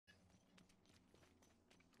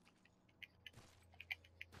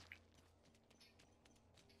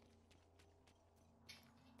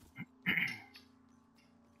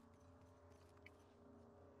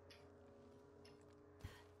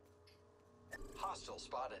Hostile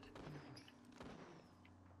spotted.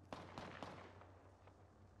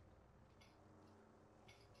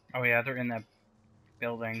 Oh yeah, they're in that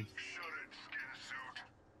building.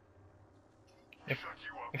 If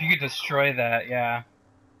you could destroy that, yeah,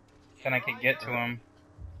 then I could get to him.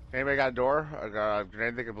 Anybody got a door? A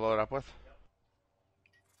grenade they can blow it up with?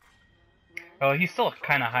 Oh, he's still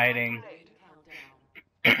kind of hiding.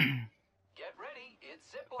 Get ready.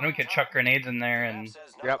 It's zip And we could chuck grenades in there and...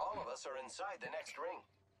 Yep. All of us are inside the next ring.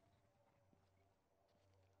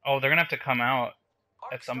 Oh, they're gonna have to come out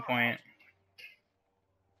at some point.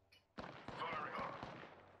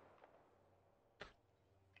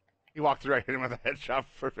 He walked through, I hit him with a headshot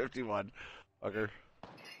for 51. Fucker.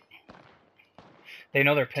 They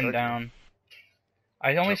know they're pinned down.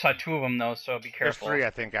 I only saw 2 of them though, so be careful. There's 3, I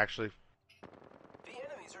think, actually. The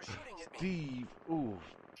enemies are shooting at me. Steve, ooh,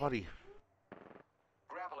 buddy.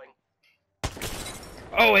 Grappling.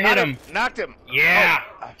 Oh, it hit him. Knocked him. Yeah.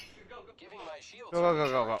 Oh. Giving my shields.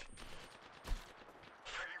 Go.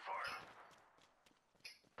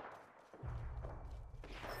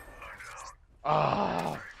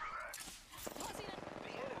 Oh. The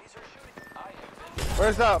enemies are shooting. I have been.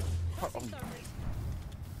 Where's up?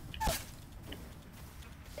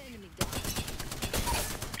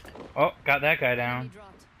 Oh, got that guy down.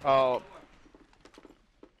 Oh.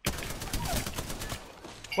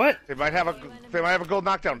 What? They might have a gold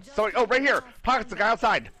knockdown. Sorry. Oh, right here. Pockets, the guy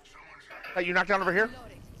outside. That you knocked down over here?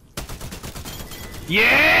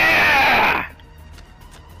 Yeah!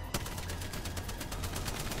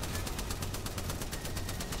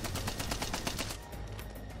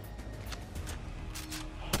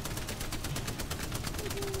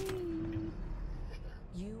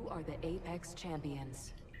 You are the Apex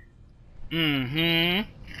champions. Mm-hmm.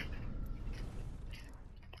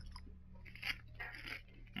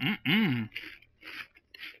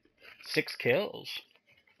 6 kills.